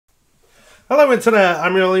Hello Internet,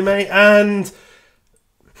 I'm your only mate, and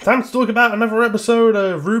time to talk about another episode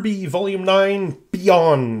of RWBY Volume 9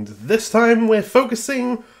 Beyond. This time we're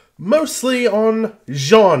focusing mostly on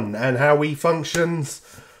Jean and how he functions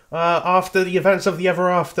after the events of the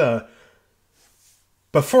Ever After.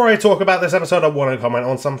 Before I talk about this episode, I want to comment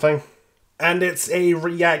on something. And it's a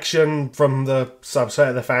reaction from the subset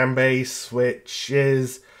of the fan base, which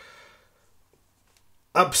is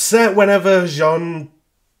upset whenever Jean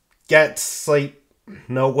gets,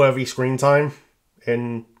 noteworthy screen time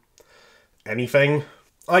in anything.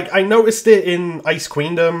 I noticed it in Ice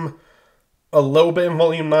Queendom, a little bit in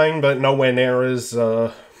Volume 9, but nowhere near as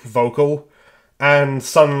vocal. And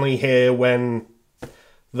suddenly here when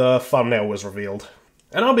the thumbnail was revealed.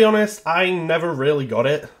 And I'll be honest, I never really got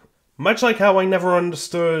it. Much like how I never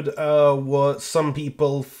understood what some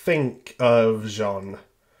people think of Jean.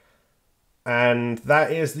 And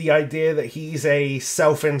that is the idea that he's a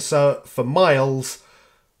self-insert for Miles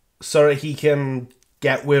so that he can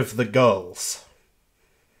get with the girls.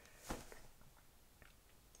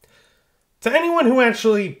 To anyone who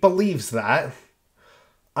actually believes that,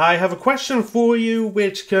 I have a question for you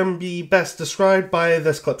which can be best described by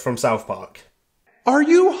this clip from South Park. Are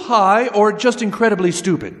you high or just incredibly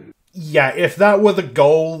stupid? Yeah, if that were the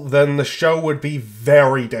goal, then the show would be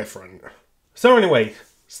very different. So anyway,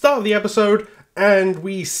 start of the episode, and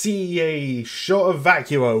we see a shot of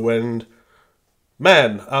Vacuo, and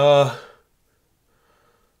man,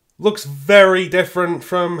 looks very different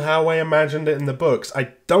from how I imagined it in the books.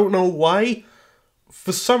 I don't know why.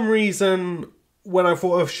 For some reason, when I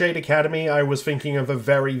thought of Shade Academy, I was thinking of a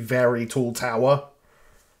very, very tall tower.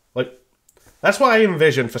 That's what I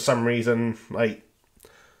envisioned for some reason,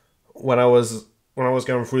 when I was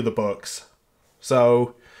going through the books.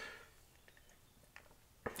 So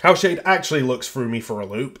how Shade actually looks threw me for a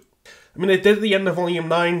loop. I mean, it did at the end of Volume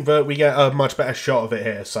 9, but we get a much better shot of it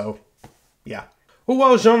here, so yeah.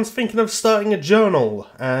 Well, Jean's thinking of starting a journal,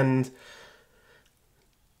 and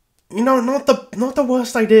you know, not the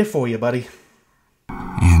worst idea for you, buddy.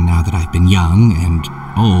 And now that I've been young and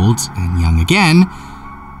old and young again,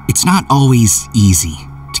 it's not always easy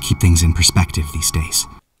to keep things in perspective these days.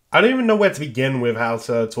 I don't even know where to begin with how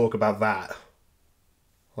to talk about that.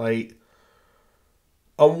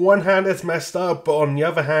 On one hand it's messed up, but on the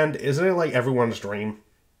other hand, isn't it like everyone's dream?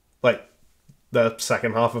 The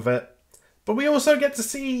second half of it. But we also get to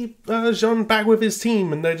see Jean back with his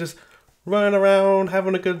team, and they're just running around,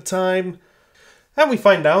 having a good time. And we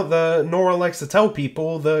find out that Nora likes to tell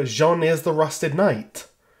people that Jean is the Rusted Knight.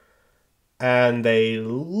 And they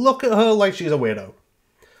look at her like she's a weirdo.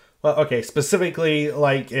 Well, okay, specifically,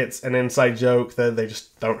 it's an inside joke that they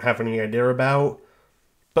just don't have any idea about.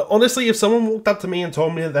 But honestly, if someone walked up to me and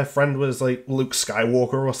told me that their friend was, Luke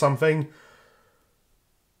Skywalker or something,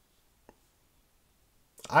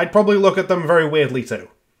 I'd probably look at them very weirdly, too.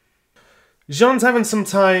 Jean's having some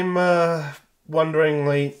time,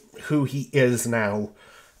 wondering, who he is now.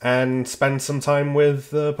 And spend some time with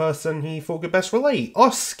the person he thought could best relate.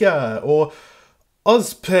 Oscar, or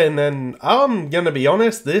Ozpin, and I'm gonna be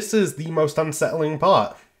honest, this is the most unsettling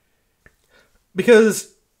part.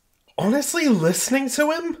 Because, honestly, listening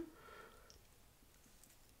to him,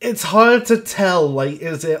 it's hard to tell,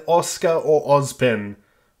 is it Oscar or Ozpin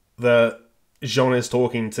that Jean is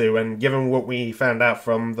talking to, and given what we found out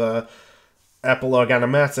from the epilogue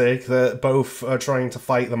animatic, that both are trying to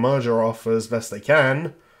fight the merger off as best they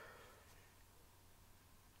can,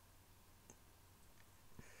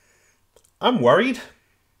 I'm worried.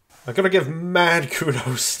 I gotta give mad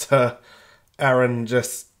kudos to Aaron,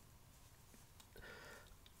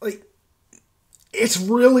 it's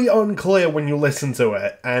really unclear when you listen to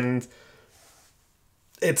it, and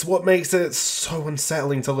it's what makes it so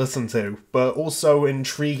unsettling to listen to, but also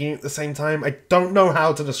intriguing at the same time. I don't know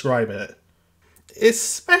how to describe it.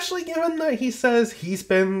 Especially given that he says he's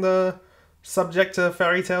been the subject of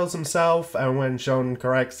fairy tales himself, and when Jean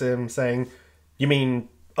corrects him saying, "You mean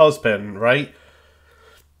Ozpin, right?"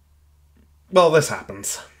 Well, this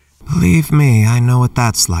happens. Believe me, I know what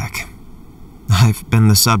that's like. I've been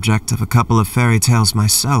the subject of a couple of fairy tales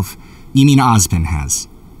myself. You mean Ozpin has,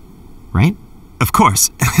 right? Of course.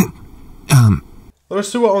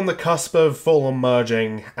 Those two are on the cusp of full-on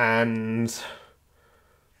merging, and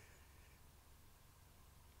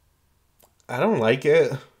I don't like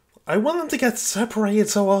it. I want them to get separated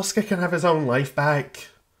so Oscar can have his own life back.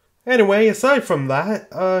 Anyway, aside from that,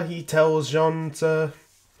 he tells Jean to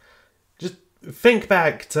just think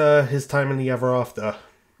back to his time in the Ever After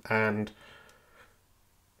and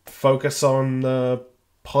focus on the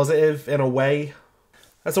positive in a way,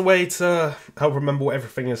 as a way to help remember what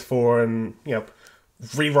everything is for and,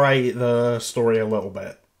 rewrite the story a little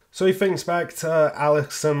bit. So he thinks back to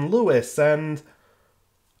Alex and Lewis, and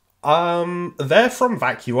they're from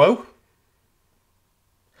Vacuo.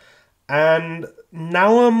 And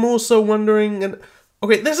now I'm also wondering, and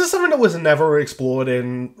okay, this is something that was never explored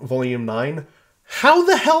in Volume 9. How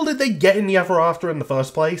the hell did they get in the Ever After in the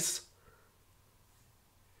first place?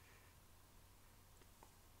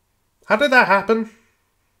 How did that happen?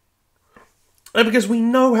 Because we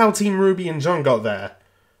know how Team Ruby and John got there.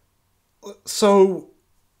 So,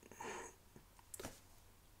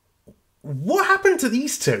 what happened to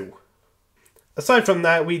these two? Aside from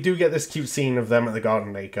that, we do get this cute scene of them at the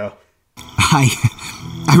Garden Acre.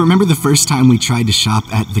 I remember the first time we tried to shop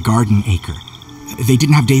at the Garden Acre. They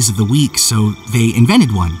didn't have days of the week, so they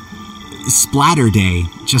invented one. Splatter Day,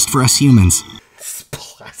 just for us humans.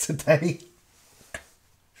 Splatter Day?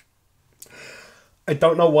 I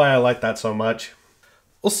don't know why I like that so much.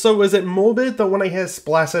 Also, is it morbid that when I hear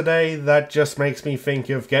Splatter Day, that just makes me think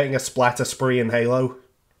of getting a splatter spree in Halo?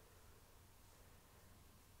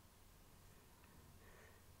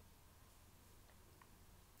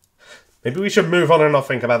 Maybe we should move on and not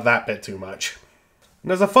think about that bit too much.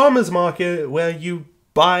 And there's a farmer's market where you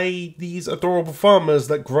buy these adorable farmers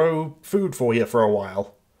that grow food for you for a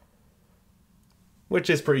while. Which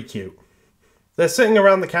is pretty cute. They're sitting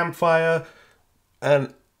around the campfire,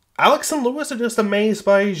 and Alex and Lewis are just amazed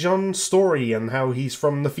by Jean's story and how he's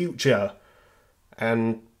from the future.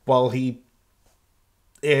 And while he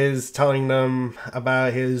is telling them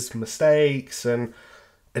about his mistakes and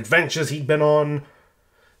adventures he'd been on,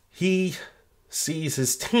 he sees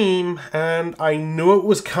his team, and I knew it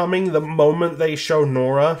was coming the moment they showed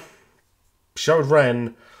Ren.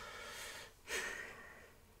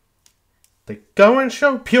 They go and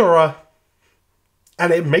show Pura,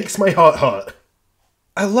 and it makes my heart hurt.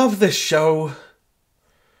 I love this show,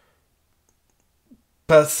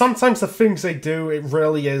 but sometimes the things they do, it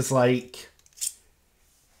really is like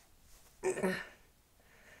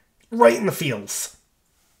right in the feels.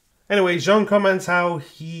 Anyway, Jean comments how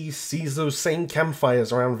he sees those same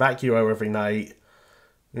campfires around Vacuo every night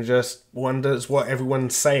and just wonders what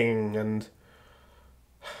everyone's saying and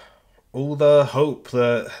all the hope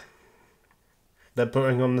that they're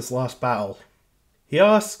putting on this last battle. He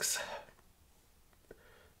asks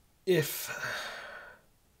if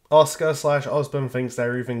Oscar/Osborn thinks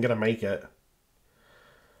they're even gonna make it.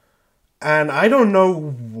 And I don't know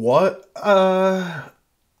what I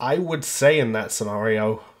would say in that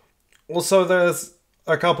scenario. Also, there's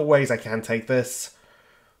a couple ways I can take this.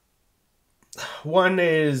 One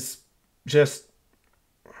is just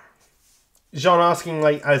Jean asking,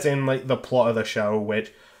 like, as in, like, the plot of the show,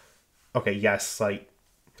 which, okay, yes, like,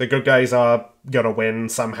 the good guys are gonna win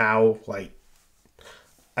somehow. Like,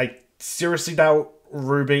 I seriously doubt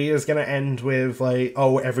RWBY is gonna end with, like,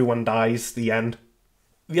 oh, everyone dies, the end.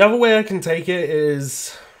 The other way I can take it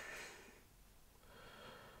is,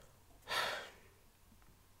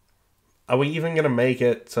 are we even gonna make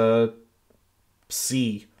it to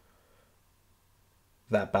see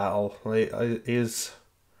that battle? Like, is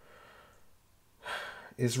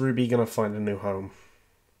RWBY gonna find a new home?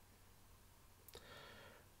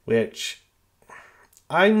 Which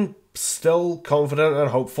I'm still confident and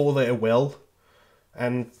hopeful that it will,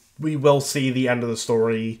 and we will see the end of the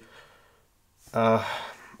story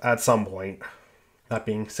at some point. That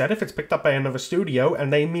being said, if it's picked up by another studio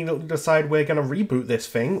and they immediately decide we're going to reboot this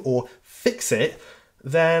thing or fix it,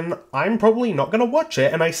 then I'm probably not going to watch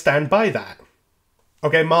it, and I stand by that.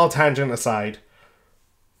 Okay, mild tangent aside.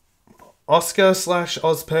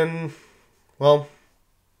 Oscar/Ozpin, well,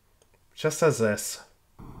 just says this.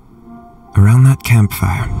 Around that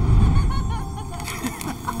campfire.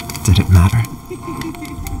 Did it matter?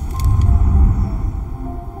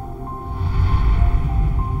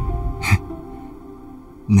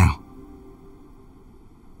 No.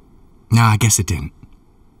 No, I guess it didn't.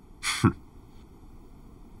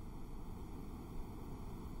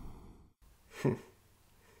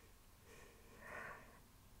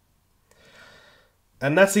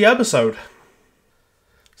 And that's the episode.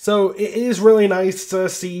 So it is really nice to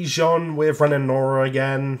see Jean with Ren and Nora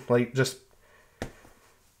again, like, just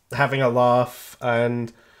having a laugh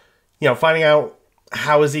and, you know, finding out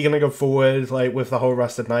how is he going to go forward, like, with the whole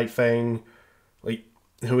Rusted Knight thing, like,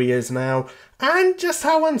 who he is now, and just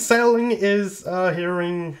how unsettling is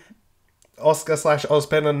hearing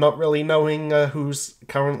Oscar/Ozpin and not really knowing who's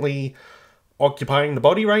currently occupying the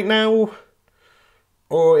body right now,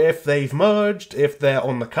 or if they've merged, if they're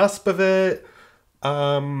on the cusp of it.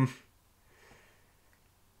 I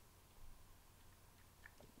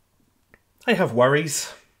have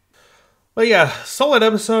worries. But yeah, solid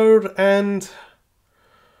episode, and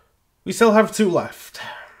We still have 2 left.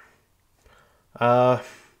 I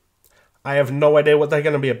have no idea what they're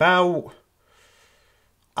going to be about.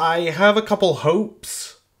 I have a couple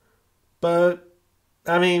hopes, but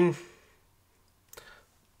I mean,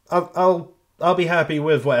 I'll be happy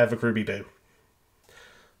with whatever RWBY do.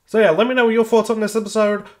 So yeah, let me know your thoughts on this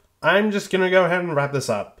episode. I'm just gonna go ahead and wrap this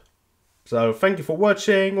up. So thank you for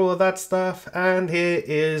watching, all of that stuff, and here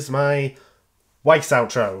is my Weiss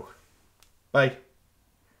outro. Bye.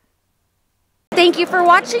 Thank you for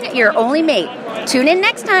watching Your Only Mate. Tune in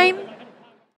next time.